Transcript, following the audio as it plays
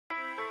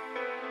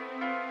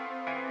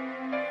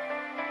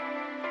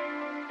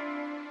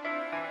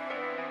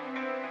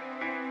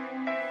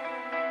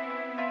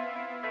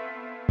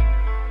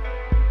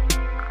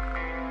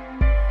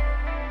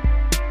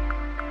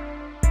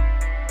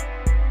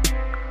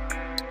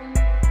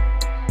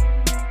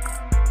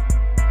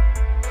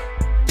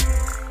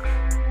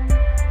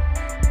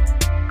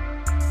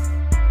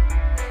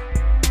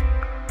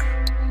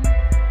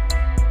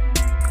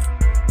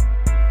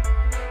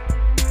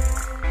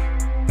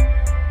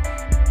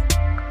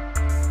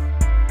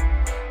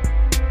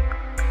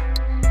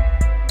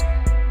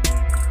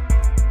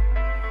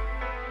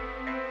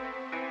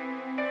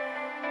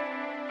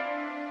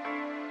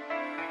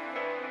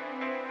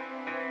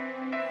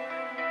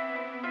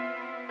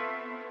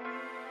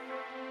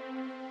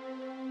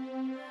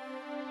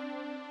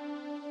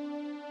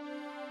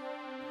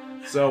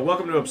So,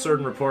 welcome to Absurd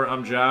and Report.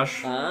 I'm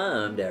Josh.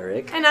 I'm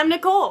Derek. And I'm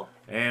Nicole.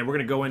 And we're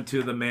going to go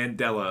into the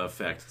Mandela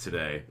Effect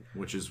today,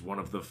 which is one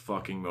of the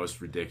fucking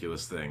most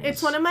ridiculous things.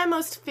 It's one of my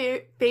most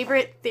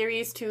favorite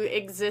theories to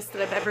exist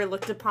that I've ever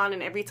looked upon,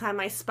 and every time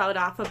I spout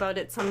off about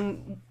it,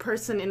 some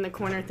person in the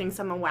corner thinks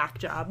I'm a whack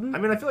job. I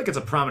mean, I feel like it's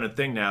a prominent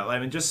thing now. I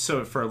mean, just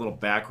so for a little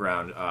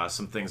background,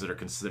 some things that are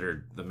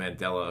considered the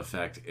Mandela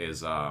Effect is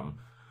some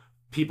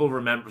people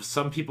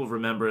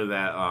remember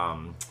that...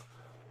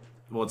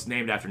 well, it's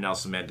named after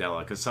Nelson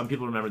Mandela, because some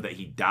people remember that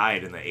he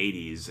died in the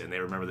 80s, and they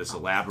remember this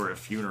elaborate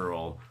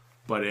funeral,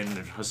 but in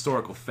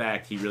historical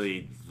fact, he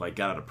really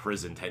got out of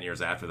prison 10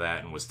 years after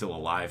that and was still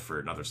alive for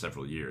another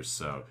several years,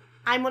 so...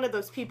 I'm one of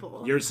those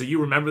people. So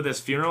you remember this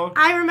funeral?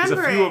 I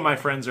remember it. A few of my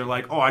friends are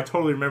like, oh, I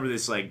totally remember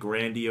this,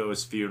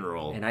 grandiose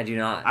funeral. And I do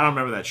not. I don't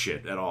remember that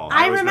shit at all.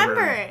 I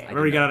remember it. I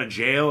remember he got out of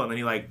jail, and then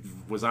he,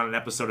 was on an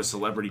episode of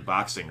Celebrity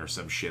Boxing or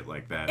some shit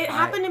like that. It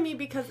happened to me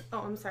because...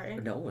 Oh, I'm sorry.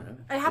 No.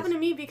 It happened to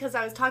me because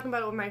I was talking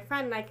about it with my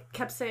friend, and I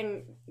kept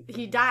saying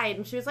he died,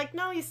 and she was like,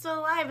 no, he's still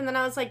alive. And then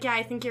I was like, yeah,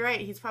 I think you're right.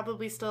 He's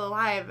probably still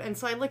alive. And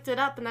so I looked it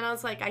up, and then I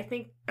was like, I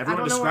think...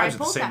 Everyone I don't know where I describes it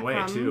the pulled same that way,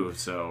 from. too,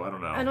 so I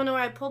don't know. I don't know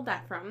where I pulled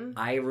that from.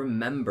 I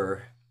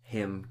remember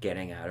him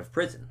getting out of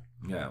prison.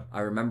 Yeah. I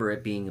remember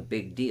it being a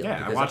big deal.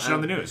 Yeah, I watched it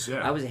on the news,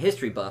 yeah. I was a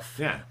history buff.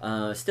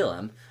 Yeah. Still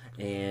am.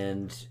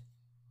 And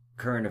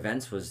current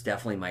events was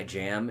definitely my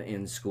jam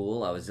in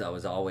school. I was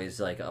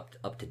always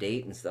up to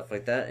date and stuff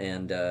like that,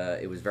 and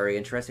it was very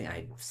interesting.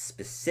 I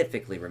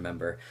specifically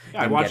remember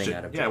him getting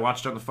out of jail. Yeah, I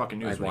watched it on the fucking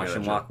news. I watched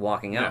him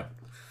walking out. Yeah.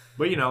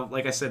 But,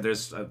 like I said,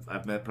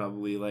 I've met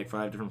probably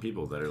 5 different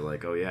people that are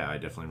like, oh yeah, I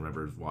definitely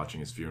remember watching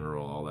his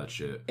funeral, all that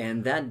shit.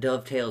 And that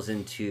dovetails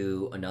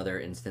into another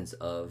instance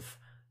of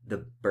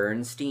the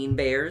Berenstain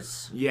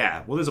Bears.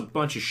 Yeah, well, there's a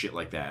bunch of shit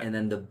like that. And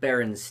then the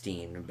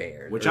Berenstain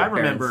Bears. Which I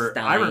remember,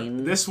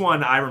 this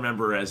one I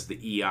remember as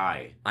the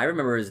EI. I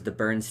remember as the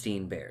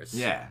Berenstain Bears.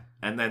 Yeah.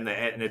 And then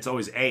and it's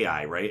always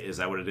AI, right? Is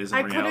that what it is in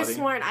reality? I could have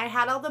sworn. I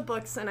had all the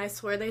books, and I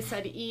swear they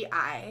said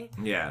EI.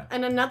 Yeah.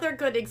 And another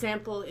good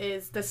example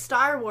is the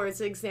Star Wars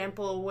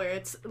example, where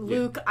it's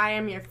Luke, I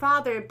am your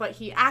father, but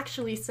he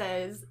actually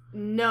says,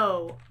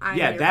 no, I'm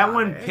your father. Yeah, that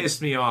one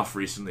pissed me off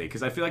recently,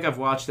 because I feel like I've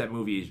watched that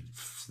movie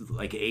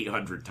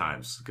 800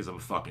 times, because I'm a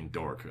fucking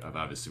dork. I've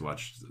obviously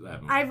watched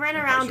that movie. I ran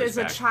around as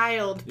a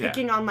child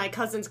picking on my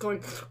cousins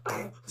going...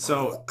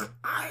 So,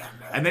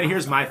 and then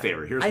here's my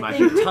favorite. I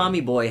think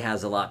Tommy Boy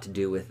has a lot to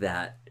do with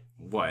that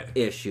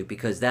issue,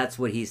 because that's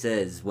what he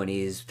says when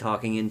he's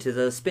talking into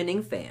the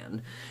spinning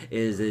fan.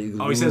 He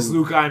says,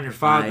 Luke, I am your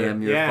father. I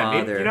am your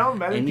father.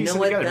 Maybe, and you know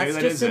what? That's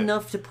just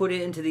enough it. to put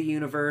it into the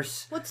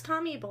universe. What's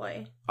Tommy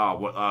Boy?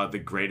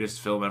 The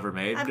greatest film ever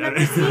made? I've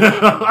never seen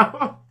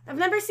it. I've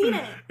never seen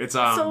it. It's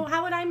so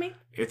how would I make...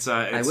 It's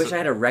I wish I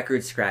had a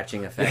record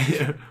scratching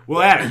effect.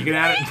 We'll add it. You can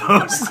add it in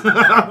post.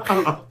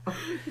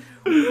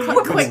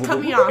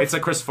 Cut me off. It's a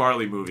Chris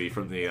Farley movie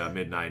from the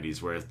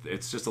mid-90s where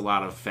it's just a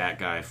lot of fat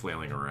guy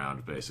flailing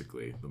around,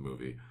 basically, the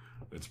movie.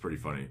 It's pretty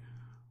funny.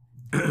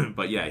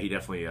 But yeah, he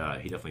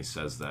definitely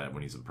says that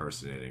when he's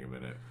impersonating him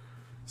in it.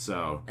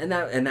 So and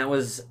that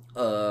was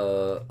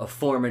a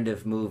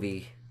formative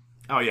movie.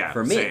 Oh yeah,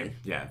 for me. Same.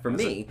 Yeah, for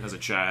me as a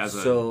child.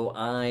 So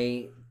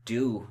I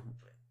do,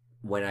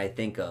 when I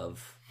think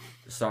of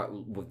start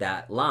with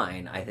that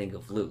line, I think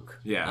of Luke.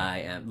 Yeah, I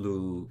am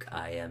Luke.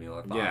 I am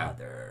your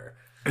father.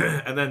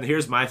 Yeah. And then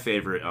here's my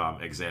favorite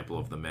example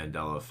of the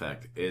Mandela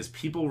Effect is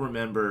people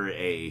remember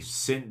a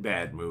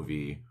Sinbad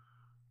movie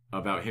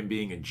about him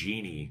being a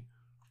genie.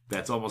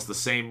 That's almost the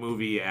same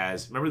movie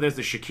as... Remember there's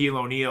the Shaquille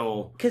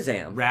O'Neal...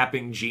 Kazam.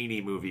 Rapping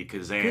genie movie,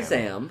 Kazam.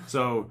 Kazam.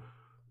 So,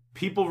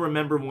 people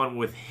remember one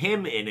with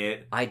him in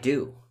it. I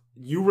do.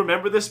 You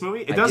remember this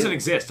movie? It doesn't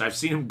exist. I've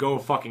seen him go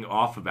fucking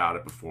off about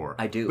it before.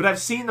 I do. But I've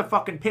seen the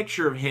fucking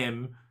picture of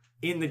him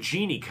in the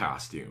genie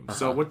costume.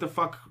 So, what the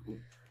fuck...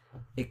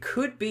 It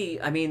could be.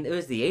 I mean, it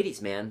was the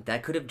 80s, man.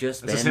 That could have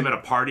just been... Is this him at a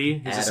party?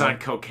 He's just on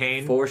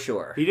cocaine? For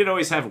sure. He did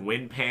always have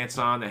wind pants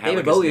on. That had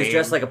David Bowie was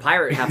dressed like a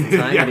pirate half the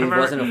time, but he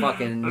wasn't a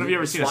fucking have you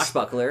ever seen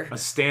swashbuckler. A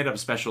stand-up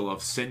special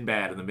of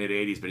Sinbad in the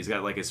mid-80s, but he's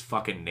got his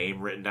fucking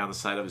name written down the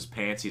side of his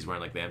pants. He's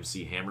wearing the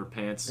MC Hammer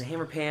pants. The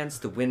Hammer pants,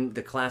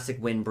 the classic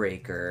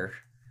windbreaker.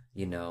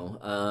 You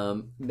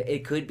know,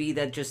 it could be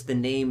that just the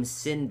name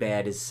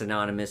Sinbad is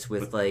synonymous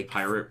with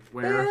pirate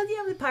wear.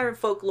 Yeah, with pirate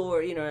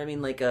folklore. You know what I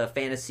mean,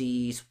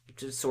 fantasy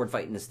sword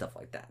fighting and stuff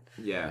like that.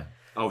 Yeah.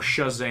 Oh,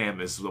 Shazam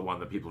is the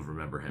one that people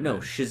remember him. No,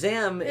 in.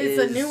 Shazam is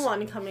a new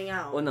one coming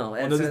out. Well, no,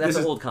 that's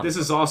an old comic. This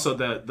is also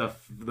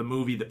the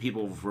movie that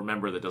people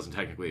remember that doesn't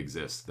technically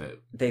exist. That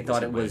they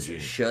thought it was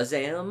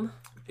Shazam.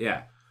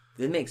 Yeah,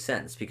 it makes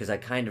sense because I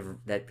kind of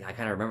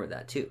remember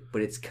that too.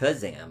 But it's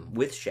Kazam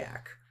with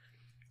Shaq.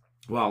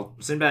 Well,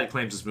 Sinbad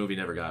claims this movie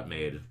never got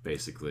made,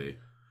 basically,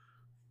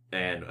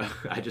 and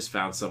I just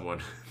found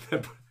someone.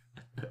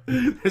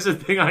 There's a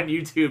thing on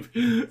YouTube.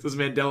 It says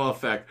Mandela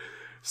Effect.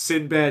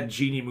 Sinbad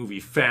genie movie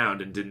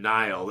found in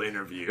denial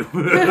interview. With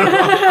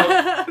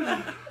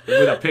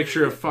a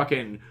picture of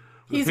fucking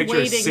He's picture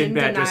waiting of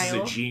Sinbad in dressed as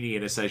denial. a genie,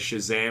 and it says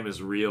Shazam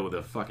is real with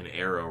a fucking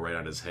arrow right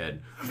on his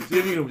head. See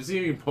if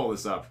you can pull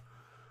this up.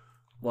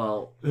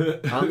 Well,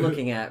 I'm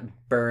looking at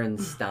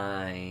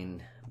Berenstain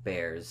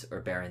Bears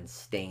or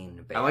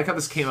Berenstain Bears. I like how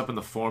this came up in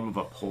the form of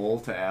a poll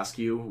to ask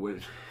you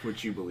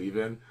which you believe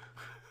in.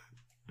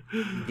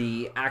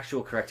 The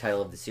actual correct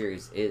title of the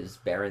series is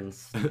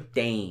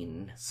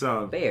Berenstain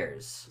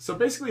Bears. So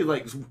basically,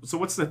 so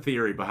what's the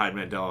theory behind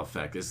Mandela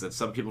Effect? Is that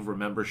some people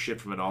remember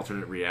shit from an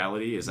alternate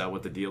reality? Is that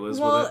what the deal is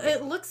Well, with it?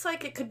 it looks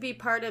like it could be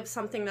part of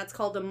something that's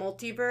called a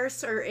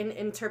multiverse or an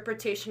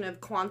interpretation of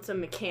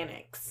quantum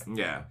mechanics.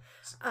 Yeah.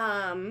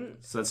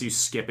 So that's you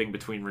skipping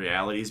between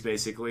realities,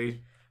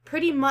 basically?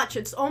 Pretty much.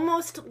 It's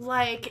almost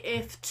like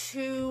if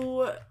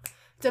two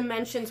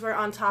dimensions were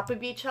on top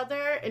of each other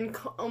and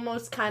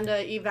almost kind of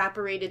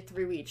evaporated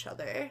through each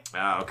other.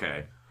 Ah,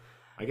 okay.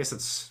 I guess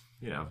it's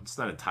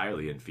not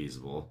entirely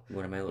infeasible.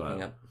 What am I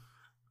looking up?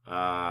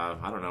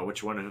 I don't know.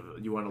 Which one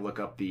you want to look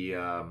up?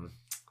 The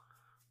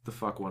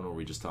fuck one were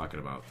we just talking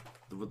about?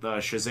 The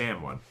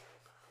Shazam one.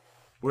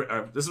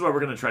 This is what we're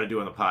going to try to do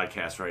on the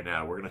podcast right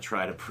now. We're going to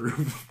try to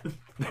prove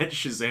that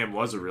Shazam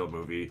was a real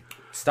movie.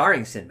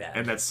 Starring Sinbad.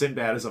 And that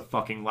Sinbad is a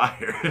fucking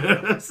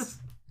liar.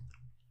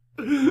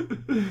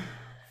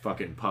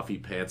 Fucking puffy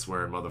pants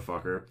wearing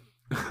motherfucker.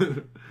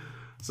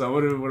 So what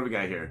do we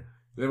got here?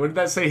 What did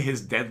that say? His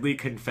deadly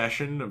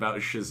confession about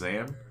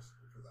Shazam?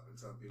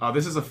 Oh,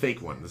 this is a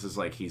fake one. This is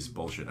like he's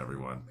bullshit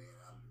everyone.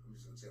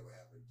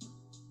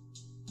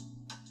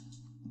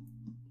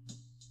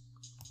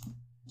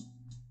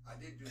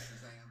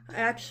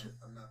 Actually,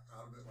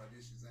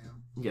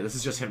 Yeah, this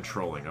is just him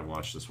trolling. I've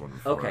watched this one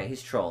before. Okay,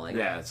 he's trolling.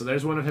 Yeah, so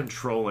there's one of him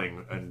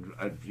trolling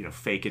and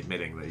fake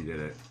admitting that he did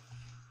it.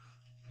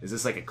 Is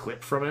this like a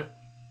clip from it?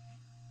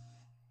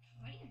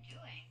 What are you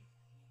doing?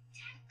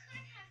 Dad could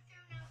have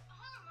thrown out all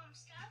our mom's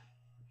stuff.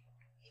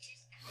 He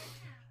just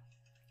couldn't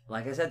have.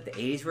 Like I said, the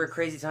 80s were a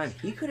crazy time.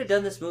 He could have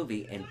done this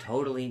movie and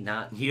totally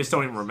not He just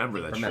don't even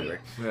remember that remember.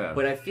 shit. Yeah.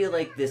 But I feel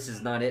like this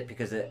is not it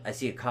because I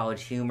see a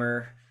College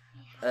Humor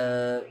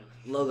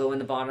logo in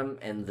the bottom,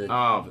 and the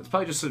it's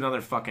probably just another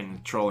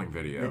fucking trolling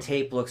video. the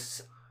tape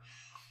looks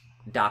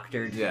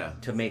doctored Yeah.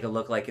 to make it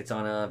look like it's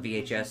on a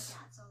VHS.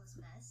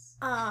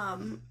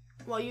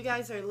 while you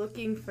guys are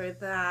looking for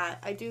that,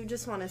 I do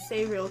just want to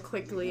say real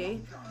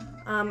quickly,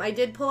 I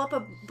did pull up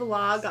a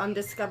blog on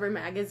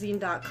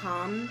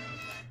discovermagazine.com,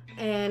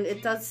 and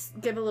it does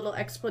give a little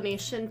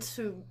explanation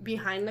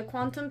behind the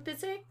quantum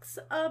physics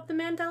of the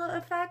Mandela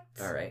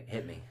Effect. All right,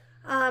 hit me.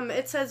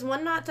 It says,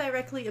 when not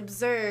directly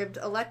observed,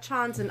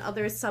 electrons and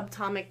other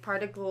subatomic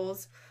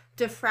particles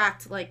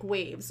diffract like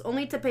waves,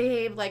 only to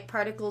behave like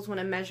particles when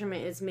a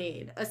measurement is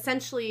made.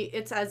 Essentially,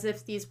 it's as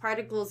if these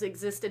particles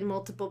exist in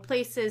multiple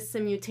places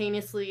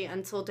simultaneously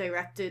until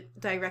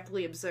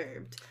directly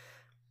observed.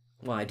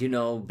 Well, I do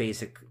know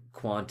basic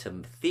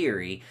quantum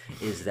theory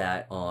is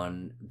that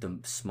on the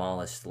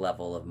smallest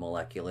level of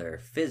molecular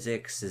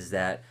physics is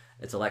that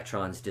it's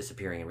electrons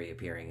disappearing and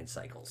reappearing in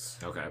cycles.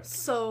 Okay.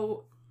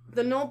 So,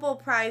 the Nobel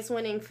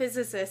Prize-winning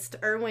physicist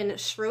Erwin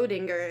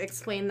Schrödinger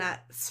explained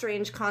that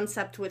strange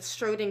concept with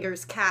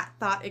Schrödinger's cat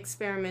thought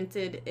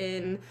experimented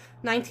in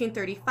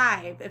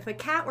 1935. If a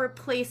cat were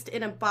placed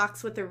in a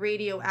box with a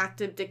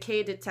radioactive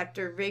decay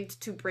detector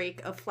rigged to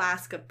break a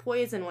flask of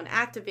poison when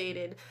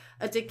activated,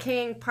 a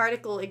decaying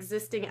particle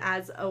existing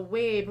as a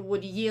wave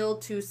would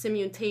yield to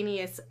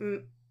simultaneous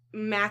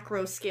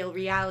macro-scale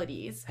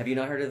realities. Have you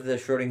not heard of the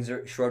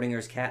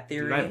Schrodinger's cat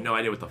theory? Dude, I have no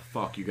idea what the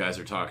fuck you guys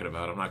are talking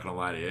about. I'm not gonna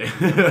lie to you.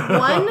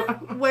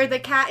 One where the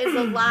cat is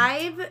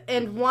alive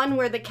and one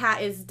where the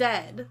cat is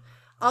dead.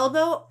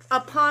 Although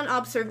upon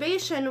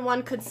observation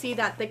one could see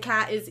that the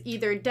cat is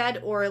either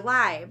dead or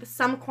alive,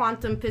 some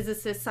quantum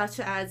physicists such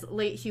as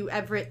late Hugh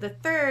Everett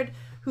III,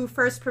 who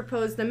first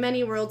proposed the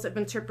many worlds of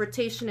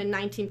interpretation in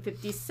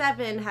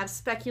 1957, have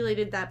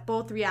speculated that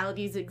both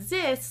realities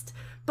exist,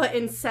 but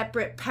in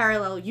separate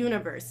parallel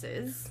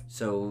universes.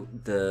 So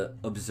the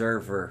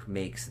observer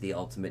makes the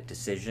ultimate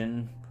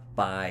decision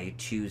by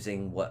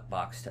choosing what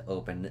box to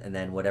open, and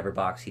then whatever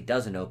box he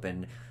doesn't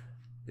open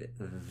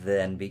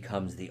then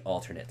becomes the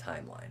alternate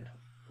timeline.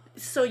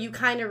 So you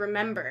kind of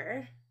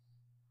remember,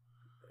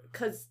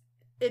 because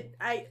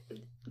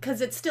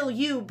it's still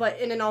you, but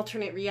in an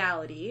alternate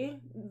reality,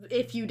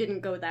 if you didn't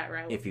go that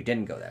route. If you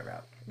didn't go that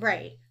route.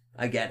 Right.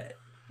 I get it.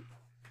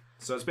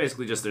 So it's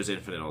basically just there's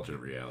infinite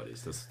alternate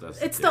realities.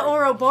 That's It's the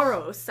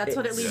Ouroboros. That's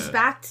what it leads Yeah.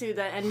 back to,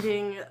 the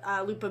ending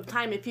loop of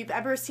time. If you've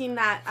ever seen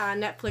that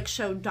Netflix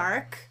show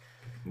Dark,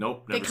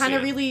 Nope. they Never kind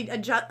of seen it. really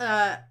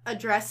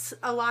address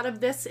a lot of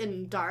this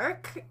in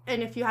Dark.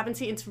 And if you haven't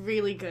seen it, it's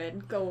really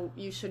good.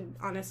 You should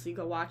honestly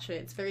go watch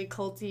it. It's very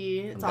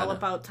culty. It's all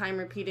about time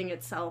repeating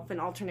itself and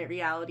alternate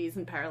realities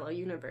and parallel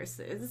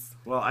universes.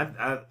 Well, I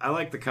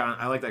like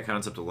I like that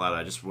concept a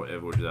lot.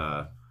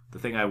 The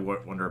thing I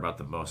wonder about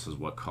the most is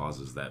what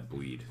causes that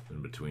bleed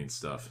in between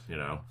stuff, you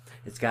know?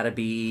 It's got to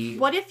be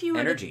What if you were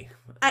energy.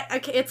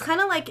 Okay, it's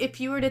kind of like if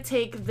you were to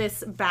take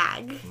this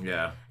bag,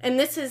 Yeah. and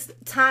this is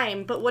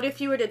time, but what if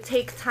you were to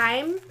take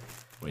time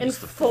When you And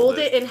used to fold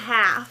it in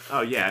half.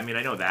 Oh, yeah. I mean,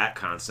 I know that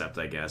concept,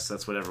 I guess.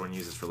 That's what everyone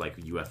uses for, like,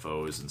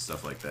 UFOs and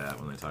stuff like that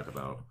when they talk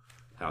about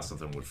how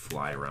something would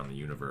fly around the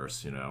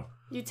universe, you know?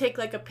 You take,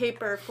 like, a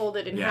paper, fold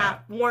it in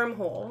half,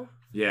 wormhole.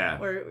 Yeah.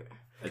 Or...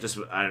 I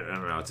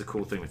don't know. It's a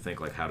cool thing to think,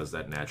 like, how does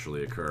that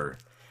naturally occur?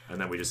 And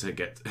then we just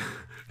get...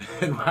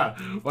 and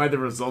why the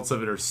results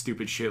of it are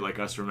stupid shit, like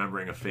us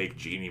remembering a fake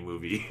genie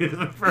movie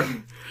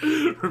from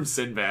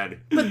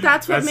Sinbad. But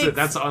that's what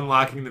That's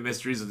unlocking the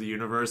mysteries of the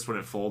universe when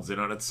it folds in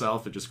on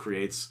itself. It just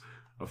creates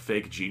a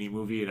fake genie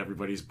movie in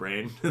everybody's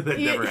brain that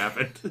never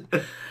happened.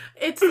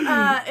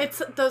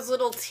 It's those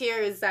little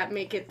tears that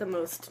make it the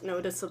most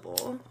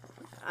noticeable.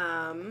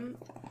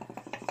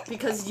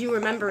 Because you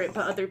remember it,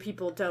 but other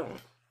people don't.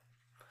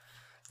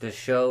 The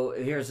show,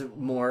 here's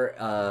more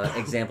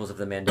examples of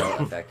the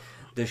Mandela Effect.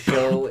 The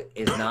show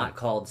is not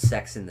called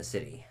Sex in the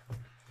City.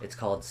 It's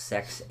called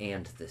Sex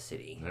and the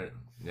City.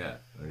 Yeah.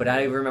 But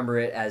I remember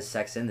it as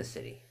Sex in the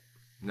City.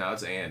 No,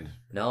 it's and.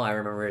 No, I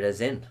remember it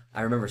as in.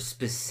 I remember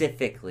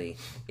specifically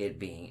it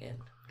being in.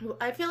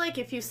 I feel like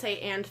if you say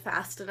and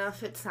fast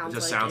enough, it sounds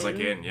like sounds like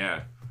in,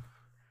 yeah.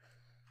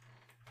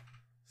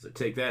 So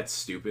take that,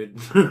 stupid.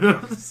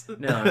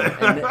 No,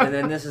 and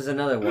then this is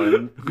another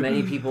one.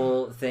 Many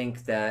people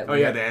think that... Oh,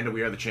 yeah, the end of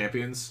We Are the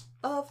Champions.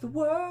 Of the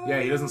world.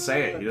 Yeah, he doesn't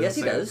say it. Yes,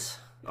 he does.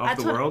 Of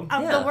the world?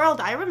 Of the world,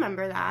 I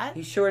remember that.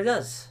 He sure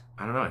does.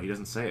 I don't know. He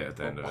doesn't say it at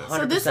the end of it.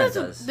 So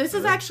this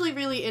is actually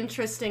really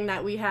interesting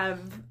that we have,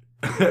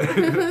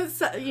 several things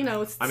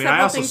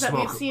that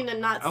we've seen and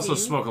not seen. I also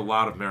smoke a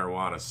lot of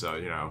marijuana,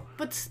 so,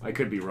 but I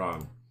could be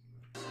wrong.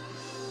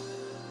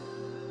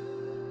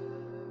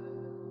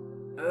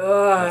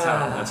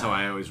 That's how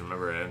I always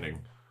remember it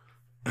ending.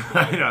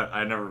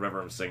 I never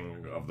remember him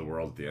singing Of the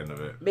World at the end of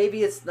it.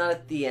 Maybe it's not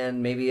at the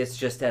end. Maybe it's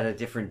just at a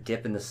different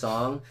dip in the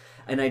song.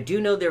 And I do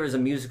know there was a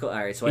musical... All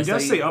right, so he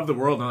does say Of the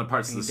World in other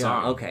parts of the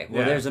song. Okay,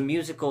 well, there's a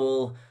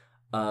musical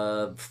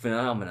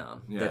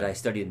phenomenon that I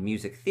studied in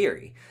music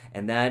theory.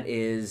 And that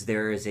is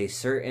there is a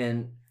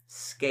certain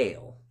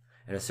scale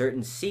and a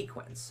certain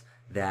sequence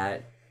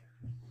that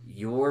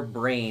your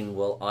brain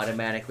will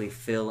automatically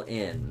fill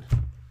in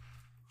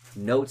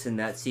notes in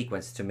that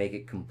sequence to make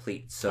it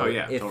complete. So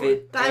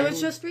I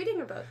was just reading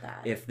about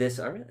that.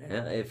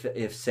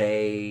 If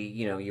say,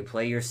 you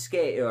play your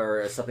scale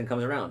or something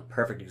comes around,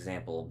 perfect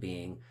example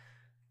being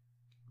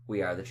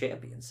We Are the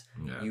Champions.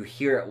 Yeah. You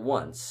hear it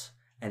once,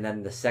 and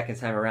then the second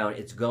time around,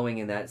 it's going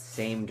in that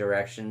same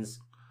directions,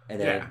 and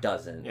then it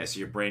doesn't. Yeah, so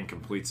your brain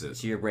completes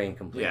it.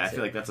 Yeah, I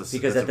feel like that's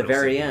because at the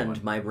very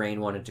end, my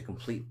brain wanted to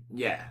complete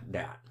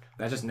that.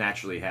 That just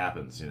naturally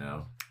happens,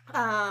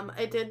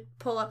 I did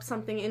pull up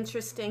something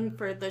interesting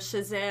for the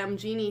Shazam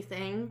genie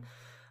thing.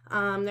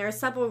 There are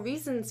several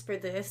reasons for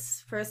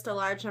this. First, a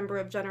large number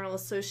of general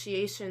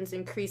associations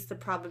increase the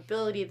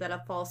probability that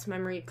a false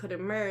memory could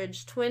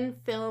emerge. Twin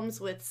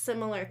films with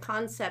similar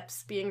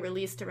concepts being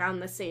released around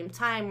the same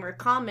time were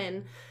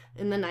common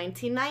in the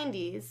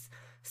 1990s.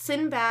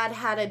 Sinbad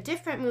had a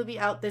different movie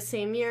out the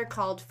same year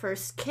called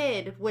First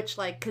Kid, which,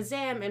 like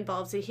Kazam,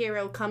 involves a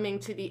hero coming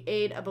to the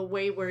aid of a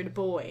wayward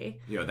boy.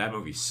 Yo, that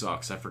movie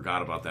sucks. I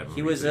forgot about that movie.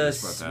 He was a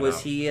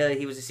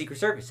Secret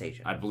Service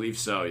agent. I believe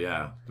so.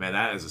 Yeah, man,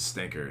 that is a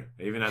stinker.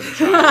 Even as a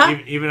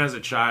child, even as a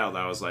child,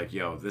 I was like,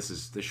 yo,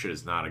 this shit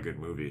is not a good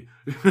movie.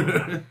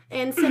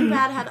 And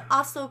Sinbad had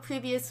also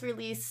previously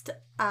released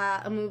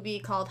a movie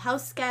called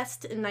House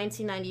Guest in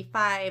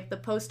 1995, the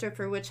poster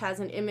for which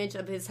has an image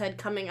of his head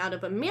coming out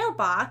of a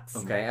mailbox.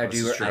 Okay, I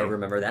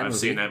remember that movie. I've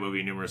seen that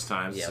movie numerous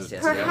times. Yes.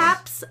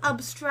 Perhaps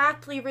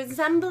abstractly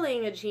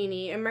resembling a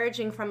genie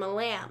emerging from a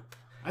lamp.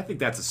 I think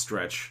that's a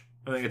stretch.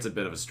 I think it's a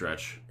bit of a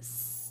stretch.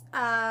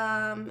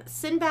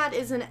 Sinbad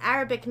is an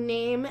Arabic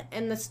name,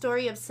 and the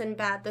story of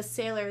Sinbad the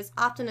sailor is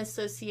often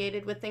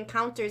associated with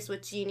encounters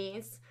with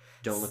genies.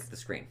 Don't look at the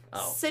screen.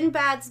 Oh.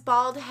 Sinbad's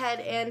bald head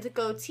and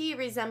goatee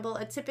resemble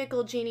a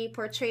typical genie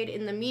portrayed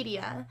in the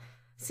media.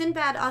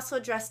 Sinbad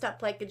also dressed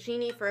up like a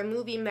genie for a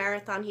movie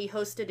marathon he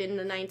hosted in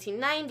the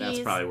 1990s. That's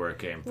probably where it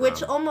came from.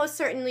 Which almost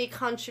certainly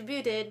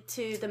contributed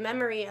to the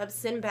memory of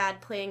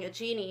Sinbad playing a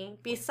genie,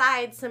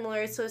 besides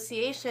similar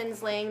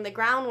associations laying the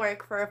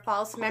groundwork for a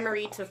false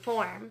memory to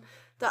form.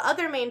 The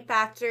other main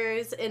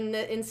factors in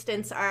the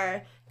instance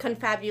are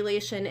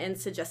confabulation and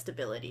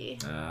suggestibility.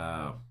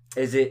 Oh.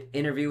 Is it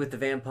Interview with the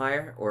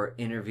Vampire or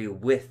Interview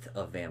with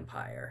a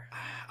Vampire?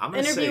 I'm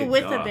gonna Interview say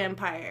with a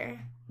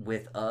Vampire.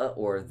 With a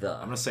or the?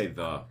 I'm gonna say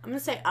the. I'm gonna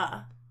say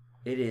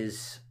It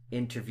is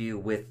Interview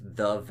with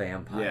the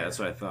Vampire. Yeah, that's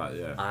what I thought,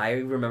 yeah. I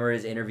remember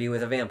his Interview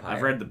with a Vampire.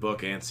 I've read the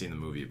book and seen the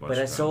movie a bunch of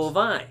times. But so have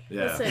I.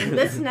 Yeah. Listen,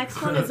 this next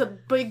one is a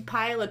big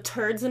pile of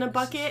turds in a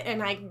bucket,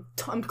 and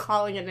I'm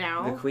calling it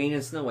now. The Queen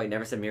and Snow White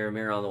never said mirror,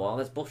 mirror on the wall.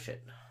 That's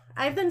bullshit.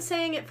 I've been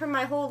saying it for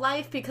my whole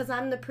life because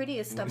I'm the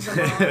prettiest of them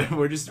all.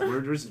 we're just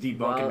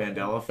debunking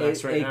Mandela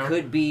effects right now. It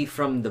could be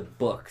from the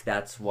book.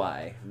 That's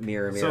why.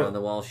 Mirror, mirror on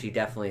the wall. She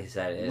definitely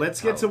said it. Let's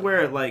get to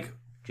where, like...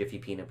 Jiffy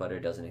peanut butter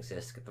doesn't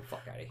exist. Get the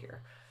fuck out of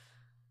here.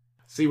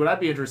 See, what I'd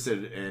be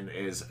interested in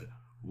is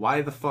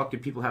why the fuck do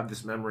people have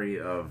this memory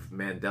of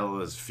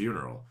Mandela's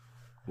funeral?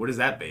 What is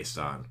that based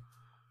on?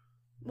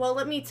 Well,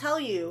 let me tell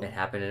you. It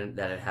happened. In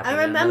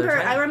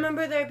I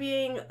remember there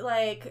being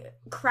like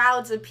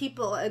crowds of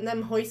people and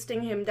them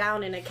hoisting him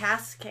down in a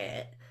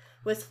casket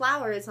with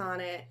flowers on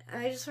it.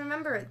 I just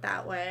remember it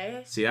that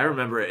way. See, I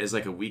remember it as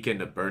like a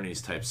Weekend at Bernie's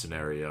type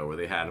scenario where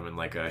they had him in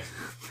like a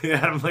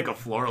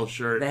floral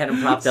shirt. They had him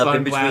propped up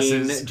in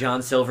sunglasses. between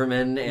John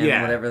Silverman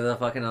and whatever the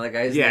fucking other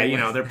guy's Yeah, name you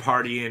know, was. they're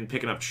partying,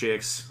 picking up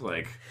chicks,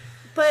 like.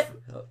 But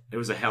It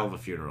was a hell of a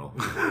funeral.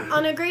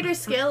 on a greater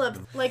scale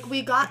of like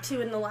we got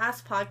to in the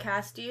last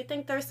podcast, do you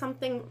think there's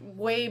something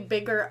way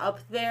bigger up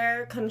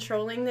there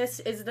controlling this?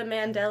 Is the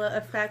Mandela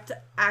effect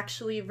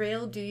actually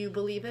real? Do you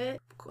believe it?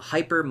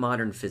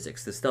 Hyper-modern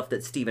physics, the stuff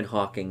that Stephen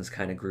Hawking's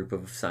kind of group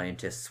of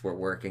scientists were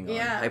working on.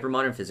 Yeah.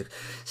 Hyper-modern physics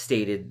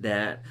stated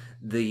that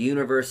the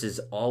universe has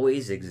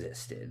always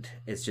existed.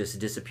 It's just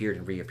disappeared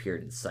and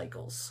reappeared in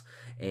cycles.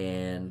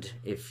 And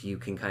if you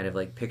can kind of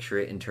like picture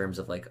it in terms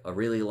of like a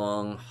really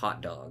long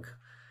hot dog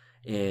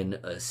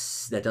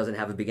that doesn't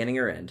have a beginning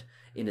or end,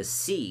 in a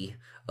sea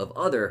of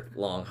other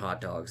long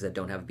hot dogs that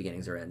don't have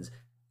beginnings or ends,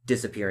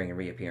 disappearing and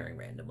reappearing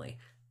randomly.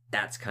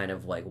 That's kind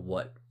of like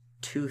what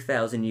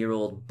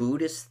 2,000-year-old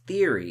Buddhist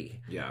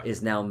theory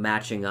is now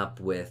matching up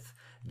with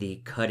the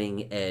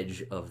cutting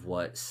edge of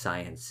what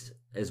science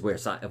is, where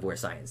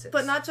science is.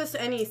 But not just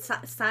any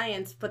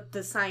science, but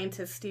the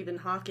scientist Stephen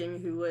Hawking,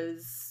 who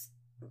was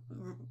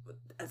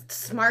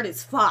smart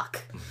as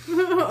fuck.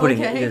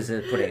 Putting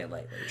it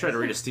lightly. I tried to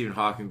read a Stephen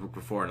Hawking book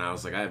before, and I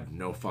was like, I have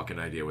no fucking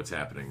idea what's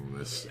happening in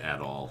this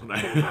at all. And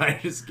I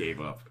just gave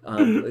up.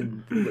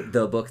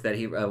 The book that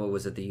he what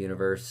was it, The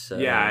Universe?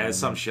 Yeah,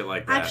 some shit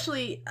like that.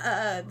 Actually,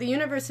 the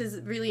universe is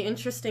really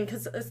interesting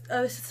because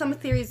some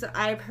theories that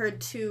I've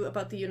heard too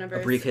about the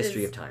universe. A Brief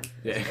History of Time.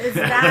 Is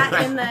that,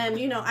 and then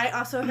I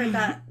also heard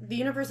that the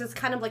universe is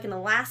kind of like an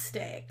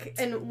elastic,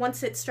 and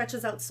once it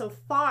stretches out so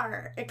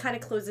far, it kind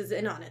of closes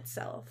in on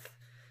itself.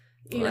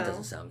 That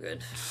doesn't sound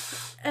good.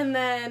 And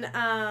then,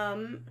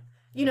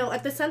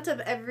 at the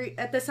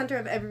center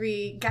of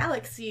every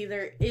galaxy,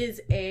 there is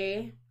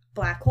a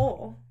black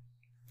hole.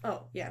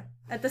 Oh yeah,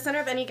 at the center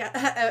of any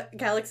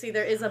galaxy,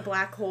 there is a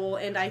black hole,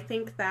 and I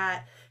think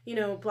that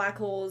black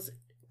holes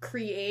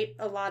create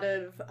a lot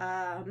of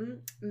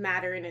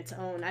matter in its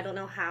own. I don't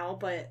know how,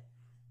 but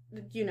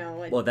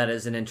Well, that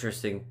is an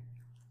interesting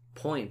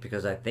point,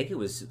 because I think it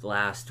was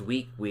last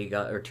week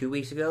or 2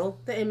 weeks ago,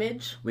 the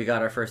image we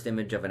got our first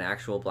image of an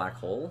actual black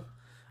hole.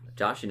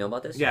 Josh, you know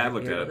about this? Yeah, I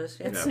looked at it.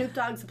 Yeah. It's Snoop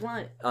Dogg's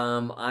blunt.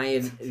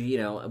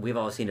 We've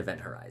all seen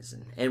Event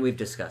Horizon, and we've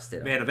discussed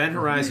it. Man, Event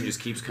Horizon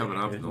just keeps coming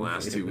up in the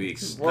last 2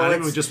 weeks. Well, Not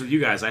even just with you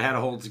guys. I had a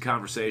whole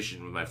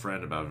conversation with my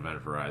friend about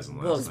Event Horizon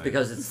last night. Well, it's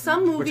because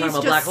some movies we're talking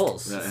about black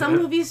holes. Some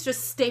movies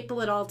just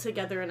staple it all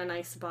together in a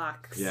nice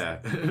box. Yeah.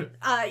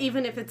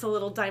 Even if it's a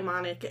little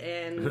demonic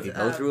and if you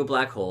go through a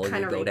black hole,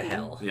 you go to rapey.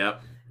 hell.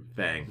 Yep.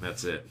 Bang.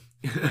 That's it.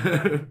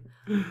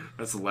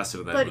 That's the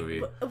lesson of that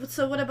movie.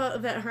 So what about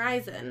Event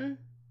Horizon?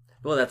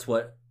 Well, that's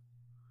what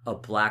a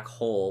black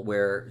hole,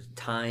 where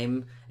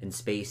time and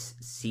space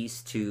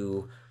cease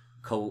to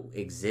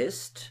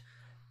coexist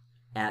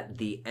at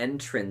the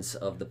entrance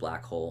of the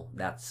black hole.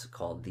 That's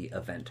called the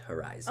event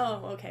horizon.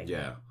 Oh, okay.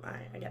 Yeah. All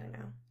right, I get it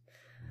now.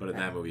 But in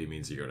that movie, it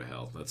means you go to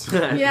hell. That's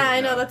yeah,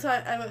 I know. That's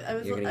why I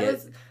was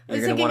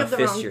thinking of the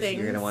wrong things.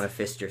 You're gonna want to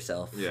fist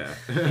yourself. Yeah.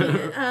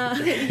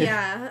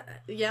 Yeah.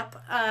 Yep.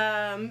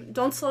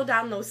 Don't slow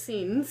down those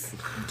scenes.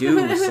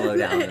 Do slow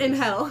down in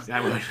hell.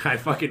 I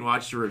fucking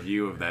watched a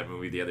review of that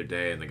movie the other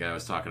day, and the guy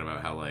was talking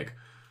about how like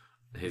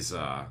his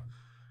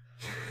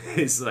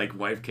like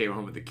wife came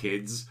home with the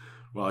kids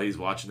while he's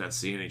watching that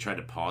scene, and he tried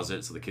to pause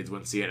it so the kids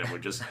wouldn't see it, and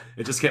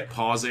it just kept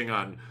pausing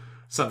on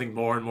something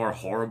more and more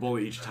horrible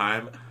each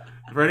time.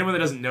 For anyone that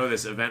doesn't know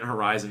this, Event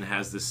Horizon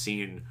has this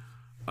scene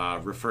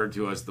referred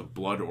to as the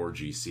blood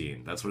orgy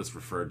scene. That's what it's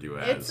referred to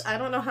as. I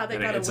don't know how they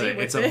got away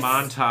with this. It's a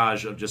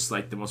montage of just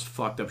like the most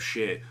fucked up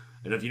shit.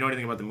 And if you know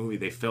anything about the movie,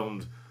 they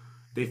filmed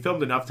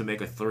enough to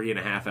make a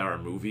 3.5 hour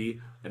movie,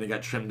 and it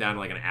got trimmed down to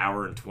like an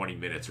hour and 20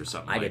 minutes or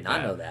something. I did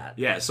not know that.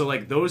 Yeah, so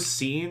like those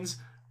scenes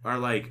are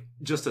like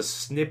just a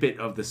snippet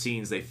of the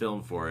scenes they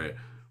filmed for it,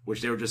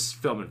 which they were just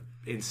filming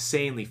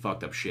insanely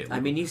fucked up shit. I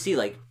mean, you see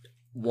like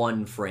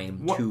 1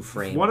 frame, 2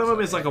 frames. One of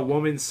them is like a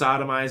woman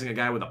sodomizing a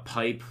guy with a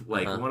pipe.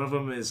 Like one of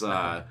them is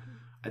I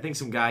think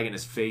some guy getting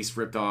his face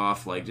ripped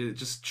off. Like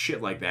just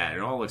shit like that.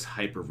 It all looks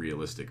hyper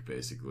realistic,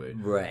 basically.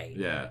 Right.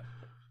 Yeah.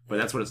 But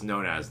that's what it's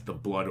known as, the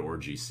blood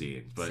orgy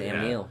scene. But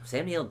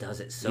Sam Neill does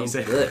it so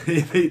good.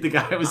 The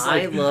guy was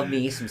I like... love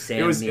me some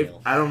Sam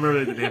Neill. I don't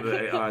remember the name of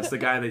it. It's the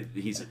guy that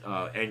he's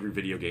angry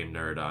video game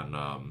nerd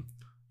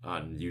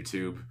on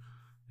YouTube.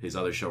 His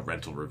other show,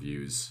 Rental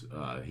Reviews,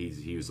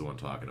 he was the one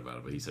talking about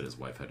it, but he said his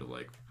wife had to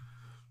like,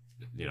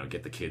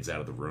 get the kids out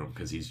of the room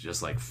because he's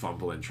just like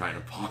fumbling trying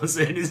to pause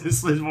it. It's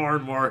just more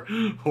and more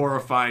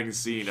horrifying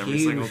scene every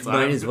single time.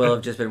 Might as well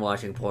have just been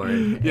watching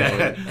porn.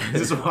 Yeah,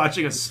 he's just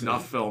watching a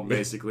snuff film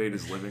basically in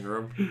his living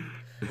room.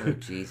 Oh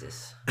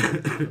Jesus!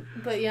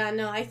 But yeah,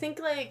 no, I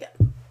think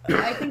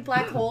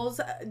black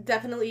holes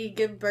definitely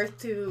give birth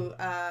to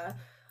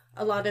a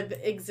a lot of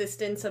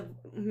existence of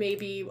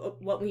maybe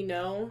what we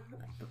know.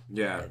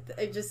 Yeah.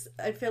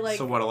 I feel like...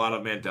 So what, a lot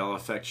of Mandela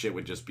Effect shit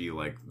would just be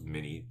like a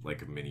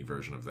mini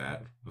version of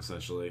that,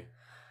 essentially?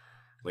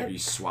 Like you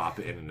swap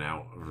in and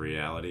out of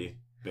reality,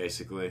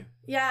 basically.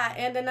 Yeah,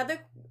 and another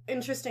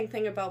interesting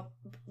thing about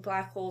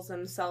black holes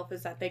themselves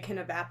is that they can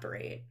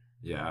evaporate.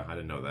 Yeah, I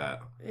didn't know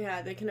that.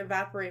 Yeah, they can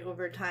evaporate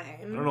over time.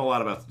 I don't know a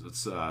lot about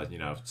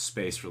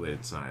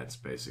space-related science,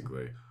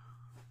 basically,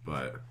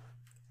 but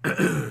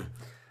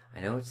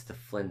I know it's the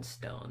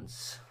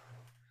Flintstones.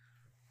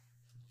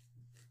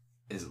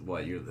 Is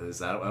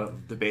that a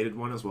debated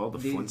one as well? The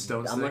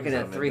Flintstones. I'm looking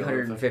at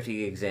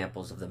 350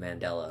 examples of the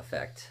Mandela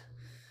Effect.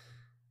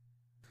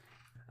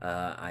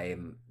 I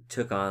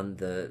took on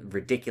the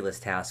ridiculous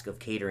task of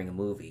catering a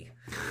movie.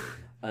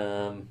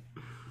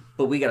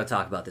 But we got to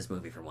talk about this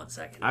movie for 1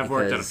 second. I've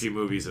worked on a few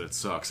movies and it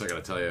sucks, I got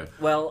to tell you.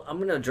 Well, I'm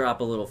going to drop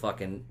a little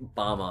fucking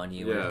bomb on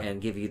you Yeah. and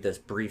give you this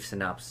brief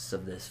synopsis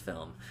of this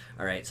film.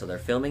 All right, so they're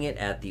filming it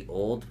at the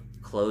old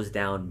closed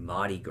down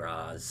Mardi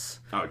Gras.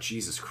 Oh,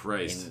 Jesus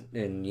Christ.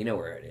 And you know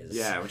where it is.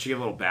 Yeah, why don't you give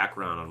a little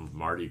background on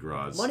Mardi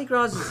Gras? Mardi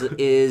Gras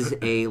is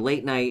a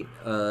late night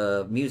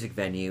music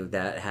venue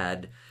that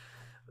had,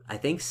 I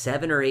think,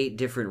 7 or 8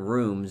 different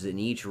rooms, and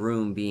each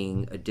room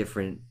being a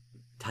different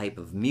type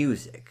of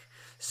music.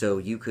 So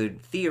you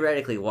could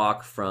theoretically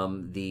walk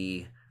from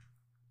the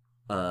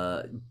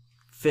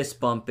fist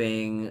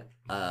bumping,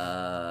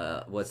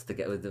 what's the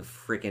guy with the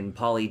freaking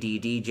Pauly D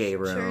DJ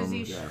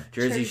room,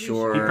 Jersey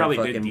Shore. He probably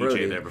fucking did DJ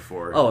Brody. there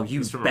before. Oh, you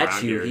He's from bet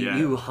around you, here, yeah.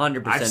 you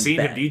 100%. I've seen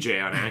bet. him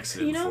DJ on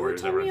accident You know before. who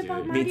told me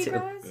about Mardi Me too.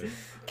 Gras?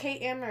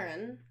 Kate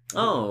Amarin.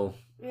 Oh.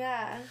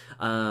 Yeah.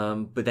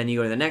 But then you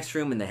go to the next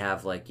room and they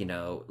have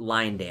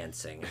line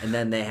dancing, and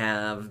then they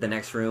have the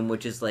next room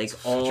which is like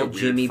all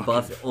Jimmy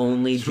Buffett,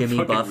 only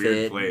Jimmy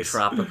Buffett,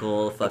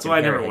 tropical fucking. That's why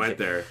I never parrot went shit.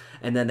 there.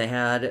 And then they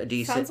had a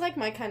decent. Sounds like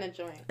my kind of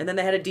joint. And then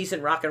they had a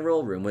decent rock and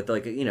roll room with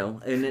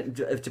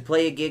to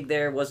play a gig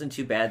there wasn't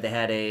too bad. They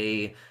had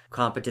a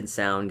competent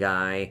sound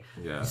guy.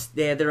 Yeah.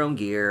 They had their own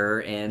gear,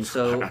 and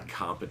so a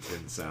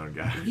competent sound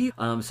guy.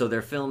 So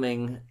they're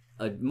filming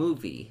a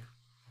movie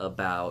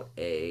about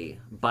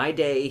by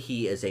day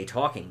he is a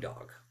talking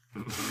dog,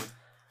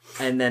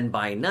 and then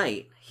by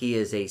night he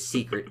is a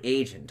secret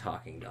agent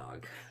talking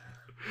dog.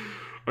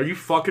 Are you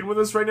fucking with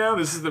us right now?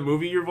 This is the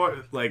movie you're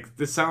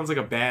this sounds like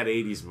a bad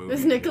 80s movie.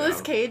 Does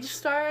Nicolas Cage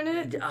star in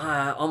it?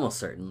 Almost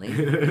certainly.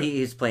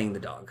 He's playing the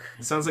dog.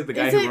 It sounds like the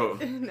guy who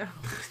wrote. No.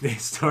 They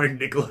starred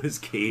Nicolas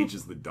Cage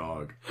as the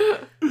dog.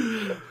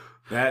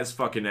 That is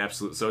fucking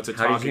absolute. So it's a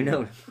How talking. did you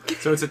know?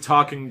 So it's a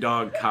talking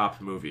dog cop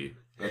movie.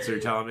 That's what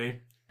you're telling me.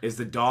 Is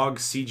the dog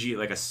CG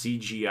like a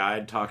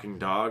CGI'd talking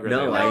dog? Or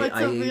No, it's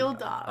a real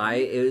dog.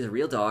 It was a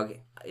real dog.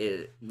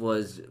 It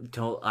was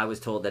told. I was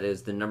told that it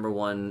was the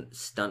 #1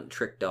 stunt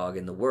trick dog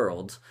in the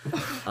world.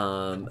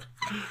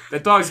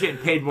 That dog's getting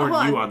paid more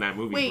than you on that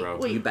movie, bro.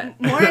 Wait, You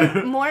bet.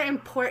 More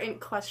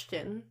important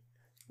question.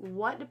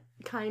 What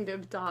kind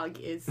of dog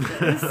is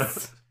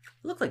this?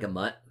 Looked like a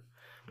mutt.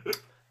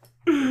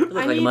 It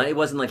looked like a mutt. It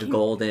wasn't like a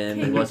golden.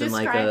 Can It wasn't you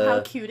like describe a.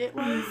 how cute it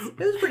was? It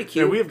was pretty Yeah,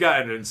 cute. we have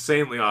gotten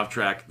insanely off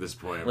track at this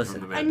point.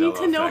 Listen, from the I need Mandela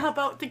to know Effect.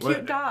 about the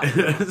cute dog.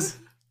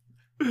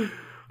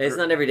 It's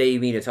not every day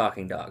you meet a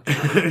talking dog.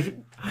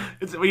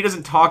 He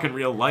doesn't talk in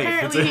real life.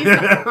 Apparently he's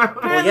not.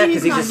 Well, yeah,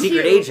 because he's a not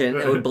secret cute. agent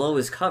that would blow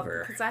his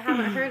cover. Because I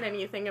haven't heard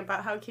anything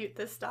about how cute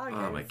this dog is.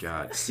 Oh my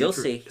god. You'll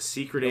see.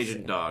 Secret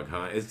agent dog,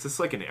 huh? Is this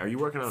like are you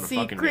working on a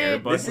fucking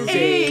Secret Airbud movie?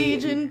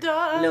 agent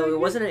dog. No, it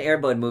wasn't an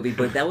Airbud movie,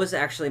 but that was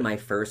actually my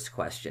first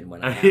question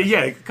when I asked.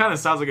 Yeah, it kind of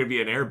sounds like it'd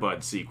be an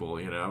Airbud sequel,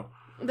 you know?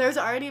 There's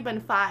already been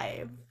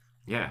 5.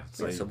 Yeah.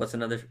 So what's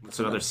another? It's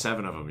another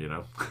 7 of them, you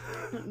know?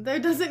 There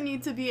doesn't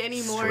need to be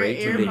any more Straight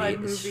to Airbud video.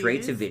 movies.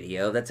 Straight to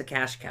video. That's a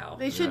cash cow.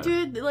 They should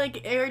do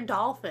like Air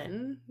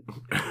Dolphin.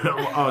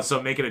 Oh,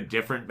 so make it a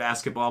different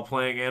basketball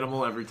playing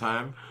animal every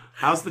time?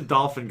 How's the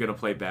dolphin gonna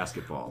play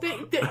basketball?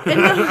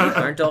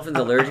 Aren't dolphins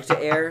allergic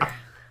to air?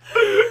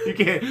 You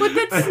can't. With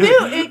its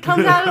snoot, it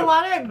comes out of the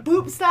water and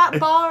boops that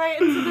ball right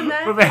into the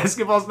net. But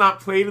basketball's not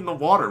played in the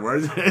water. Where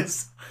is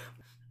this?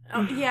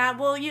 Oh, yeah,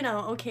 well,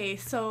 okay,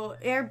 so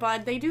Air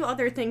Bud, they do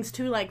other things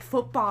too, like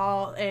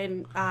football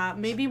and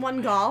maybe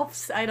one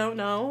golfs. I don't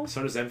know.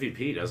 So does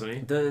MVP, doesn't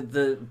he?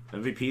 The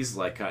MVP's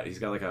he's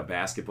got like a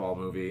basketball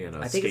movie and a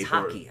I think skateboard. it's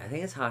hockey. I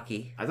think it's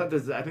hockey. I think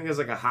there's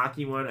like a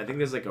hockey one. I think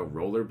there's like a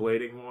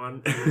rollerblading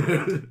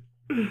one.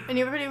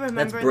 Anybody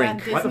remember that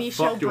Brink. Disney Why the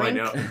show fuck do I Brink?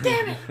 know?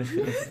 Damn it!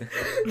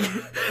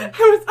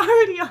 I was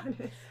already on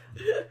it.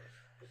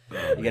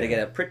 You gotta get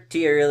up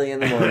pretty early in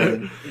the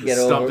morning.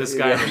 Stump this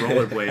guy in a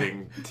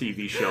rollerblading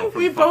TV show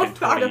from We fucking both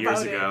thought 20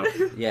 years about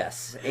ago. it.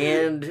 Yes,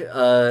 and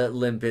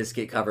Limp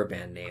Bizkit cover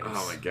band names.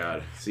 Oh my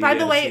god. See, By you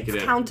the had to way, sneak it's it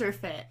in.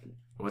 counterfeit.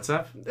 What's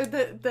that?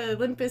 The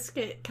Limp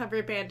Bizkit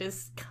cover band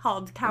is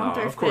called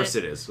Counterfeit. Oh, of course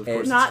it is. Of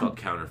course not- it's called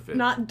Counterfeit.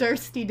 Not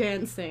Thirsty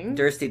Dancing.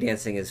 Thirsty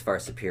Dancing is far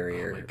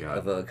superior Oh my God.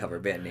 of a cover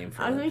band name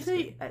for Limp Bizkit.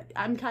 Honestly,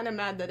 I'm kind of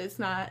mad that it's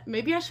not.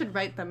 Maybe I should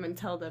write them and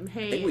tell them, I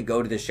think we hey,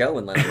 go to the show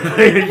and let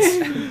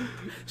them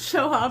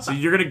show up. So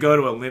you're gonna go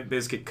to a Limp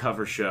Bizkit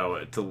cover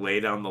show to lay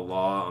down the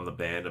law on the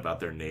band about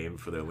their name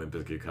for their Limp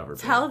Bizkit cover band.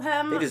 Tell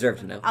them They deserve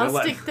to know. I'll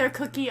They're stick their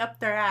cookie up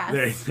their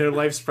ass. Their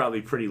life's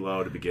probably pretty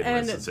low to begin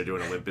And- with, since they're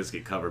doing a Limp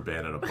Bizkit cover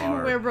band at a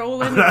bar. We're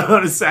rolling,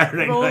 on a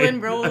Saturday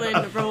night.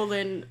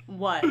 rolling.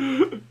 What?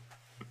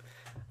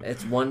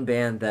 It's one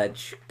band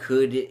that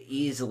could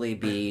easily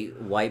be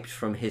wiped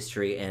from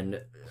history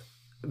and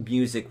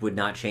music would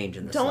not change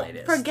in the Don't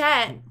slightest.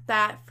 forget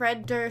that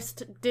Fred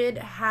Durst did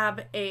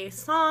have a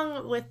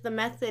song with the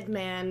Method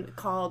Man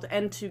called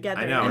 "End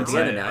Together." I know, And it's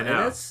together right, now, I and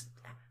know. that's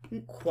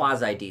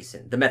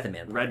quasi-decent. The Method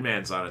Man.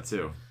 Redman's on it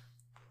too,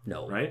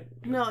 No. right?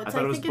 No, I it's,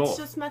 thought I it was think it's both.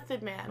 just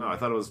Method Man. No, I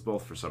thought it was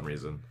both for some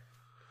reason.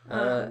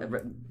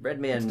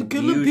 Redman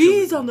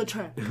the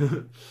track.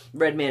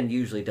 Redman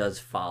usually does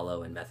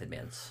follow in Method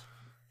Man's.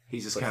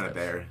 He's just kind of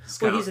there.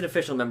 It's Well, kinda he's an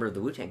official member of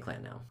the Wu Tang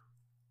Clan now.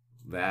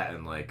 that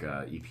and like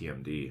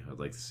EPMD. I'd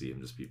like to see him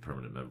just be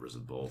permanent members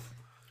of both.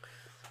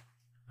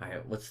 All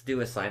right, let's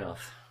do a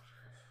sign-off.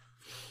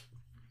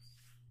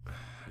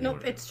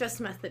 Nope, it's just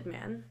Method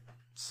Man.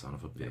 Son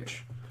of a bitch.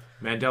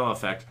 Mandela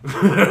Effect.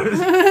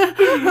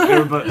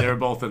 they were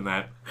both in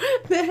that.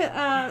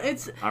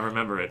 It's I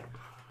remember it.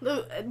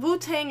 the Wu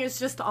Tang is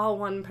just all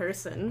one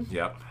person.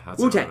 Yep,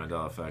 that's Wu the Tang.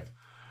 Mandela Effect.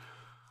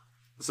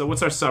 So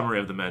what's our summary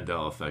of the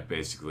Mandela Effect,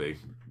 basically?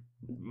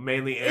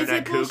 Mainly Is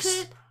internet it kooks.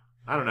 bullshit?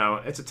 I don't know.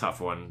 It's a tough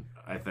one,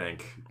 I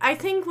think. I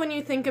think when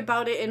you think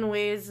about it in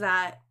ways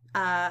that,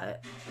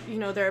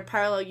 there are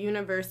parallel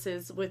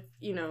universes with,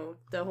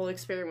 the whole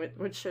experiment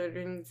with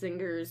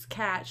Schrodinger's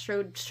cat.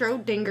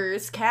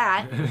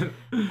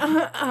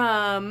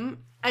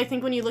 I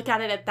think when you look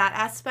at it at that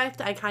aspect,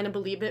 I kind of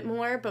believe it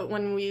more. But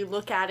when we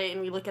look at it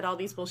and we look at all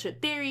these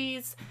bullshit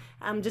theories,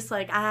 I'm just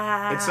like,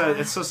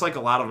 It's just like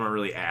a lot of them are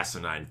really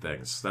asinine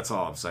things. That's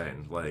all I'm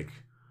saying. Like,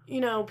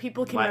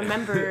 people can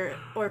remember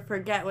or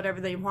forget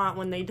whatever they want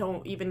when they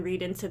don't even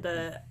read into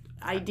the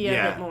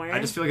idea of it more. I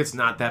just feel like it's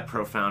not that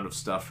profound of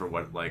stuff for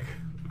what, like,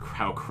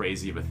 how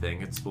crazy of a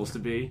thing it's supposed to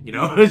be.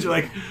 It's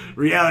like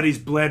realities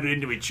blend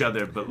into each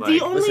other, but like,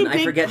 The only Listen, I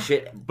big- forget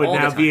shit but all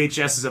now the time.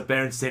 VHSs of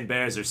Berenstain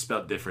Bears are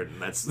spelled different,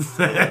 and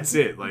that's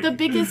it. Like, The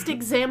biggest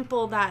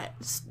example that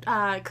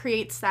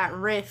creates that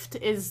rift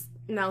is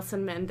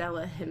Nelson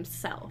Mandela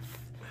himself.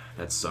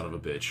 that son of a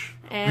bitch.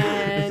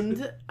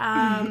 And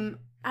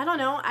I don't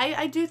know.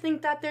 I do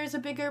think that there's a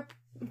bigger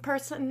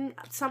person,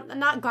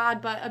 not God,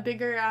 but a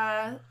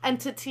bigger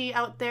entity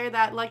out there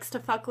that likes to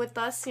fuck with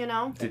us,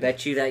 I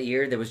bet you that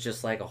year there was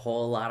just like a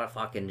whole lot of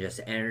fucking just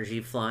energy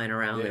flying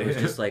around. There was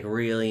just like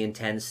really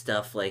intense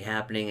stuff like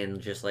happening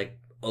and just like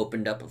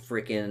opened up a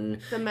freaking,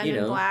 The Men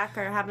in Black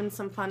are having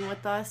some fun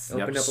with us.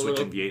 Opened Yep, up a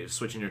little-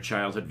 switching your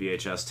childhood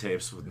VHS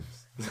tapes with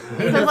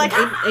They're like,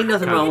 Ain't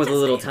nothing wrong with a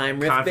little time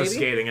rift, baby.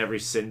 confiscating every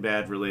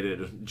Sinbad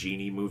related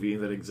genie movie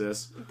that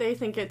exists. they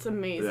think it's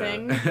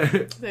amazing.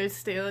 Yeah. They're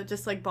still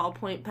just like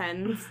ballpoint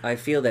pens. I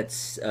feel that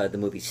the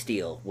movie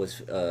Steel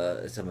was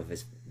some of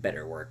his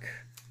better work.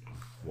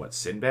 What,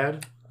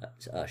 Sinbad?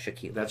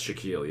 Shaquille. That's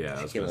Shaquille, yeah.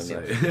 I was Shaquille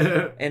gonna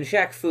say. And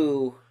Shaq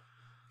Fu.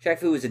 Shaq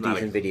Fu was a Not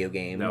decent a- video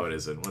game. No, it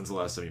isn't. When's the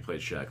last time you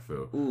played Shaq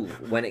Fu? Ooh,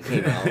 when it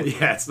came out.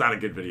 Yeah, it's not a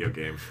good video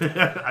game.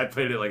 I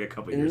played it like a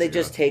couple years ago. And they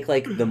just take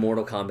like the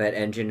Mortal Kombat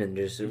engine and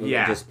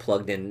just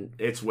plugged in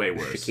It's way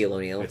worse. Shaquille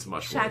O'Neal. It's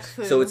much Shaq worse.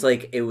 Fu. So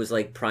it was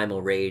like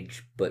Primal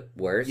Rage, but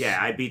worse. Yeah,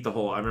 I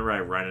remember I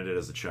rented it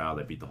as a child.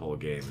 I beat the whole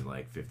game in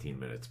like 15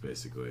 minutes,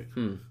 basically.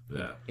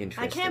 Yeah.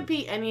 Interesting. I can't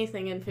beat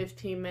anything in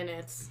 15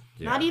 minutes.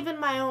 Yeah. Not even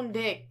my own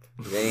dick.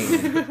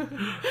 Dang.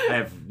 I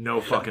have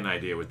no fucking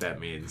idea what that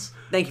means.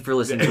 Thank you for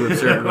listening to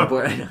Absurd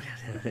Report.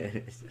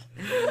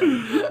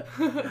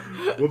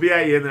 We'll be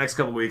at you in the next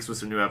couple weeks with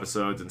some new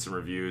episodes and some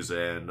reviews,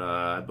 and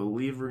I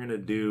believe we're going to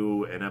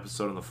do an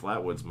episode on the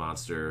Flatwoods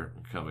Monster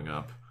coming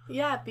up.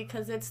 Yeah,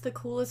 because it's the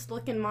coolest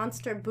looking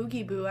monster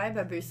boogie boo I've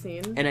ever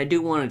seen. And I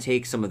do want to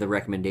take some of the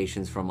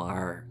recommendations from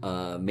our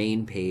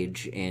main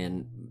page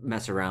and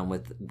mess around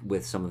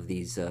with some of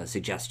these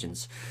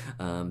suggestions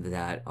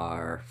that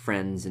our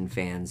friends and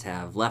fans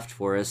have left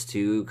for us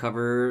to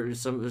cover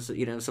some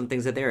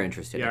things that they're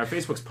interested Yeah, in. our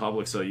Facebook's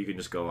public, so you can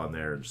just go on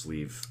there and just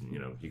leave, you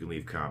can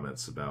leave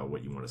comments about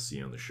what you want to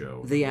see on the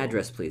show. The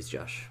address, please,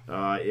 Josh.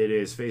 It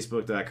is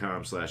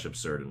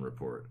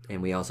facebook.com/absurdandreport.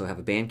 And we also have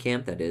a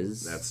Bandcamp that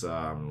is... That's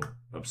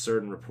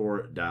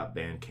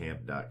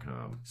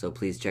absurdandreport.bandcamp.com. So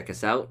please check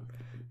us out.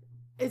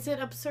 Is it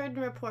Absurd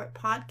Report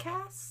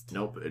Podcast?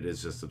 Nope, it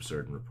is just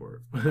Absurd and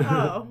Report.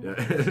 Oh.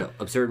 So,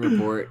 Absurd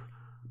Report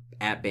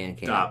at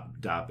Bandcamp.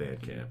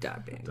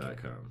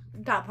 Bandcamp.com.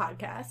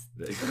 Podcast.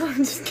 I'm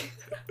just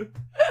kidding.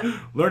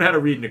 Learn how to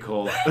read,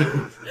 Nicole.